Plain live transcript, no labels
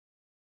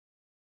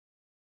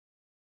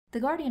The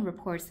Guardian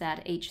reports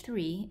that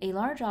H3, a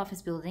large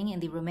office building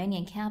in the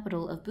Romanian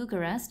capital of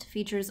Bucharest,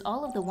 features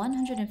all of the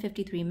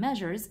 153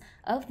 measures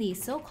of the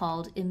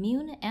so-called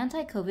immune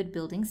anti-COVID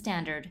building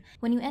standard.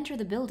 When you enter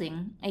the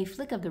building, a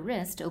flick of the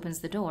wrist opens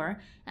the door,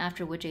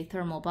 after which a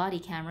thermal body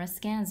camera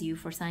scans you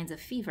for signs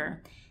of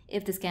fever.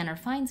 If the scanner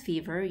finds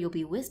fever, you'll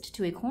be whisked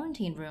to a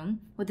quarantine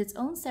room with its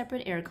own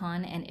separate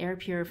aircon and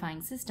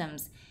air-purifying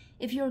systems.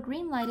 If you're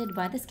green-lighted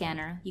by the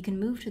scanner, you can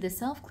move to the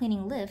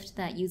self-cleaning lift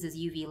that uses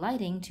UV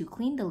lighting to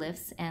clean the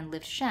lifts and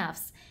lift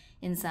shafts.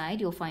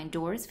 Inside, you'll find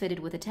doors fitted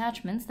with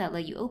attachments that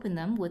let you open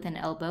them with an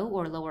elbow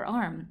or lower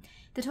arm.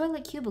 The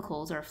toilet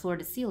cubicles are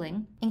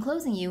floor-to-ceiling,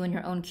 enclosing you in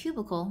your own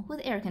cubicle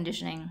with air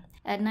conditioning.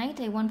 At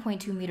night, a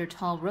 1.2-meter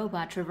tall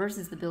robot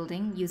traverses the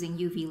building using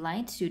UV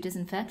light to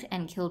disinfect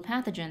and kill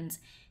pathogens.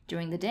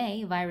 During the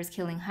day,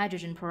 virus-killing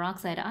hydrogen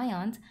peroxide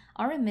ions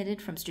are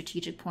emitted from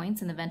strategic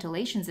points in the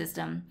ventilation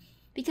system.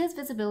 Because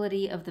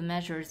visibility of the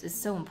measures is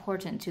so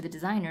important to the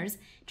designers,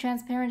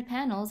 transparent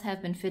panels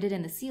have been fitted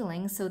in the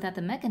ceiling so that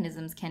the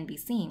mechanisms can be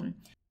seen.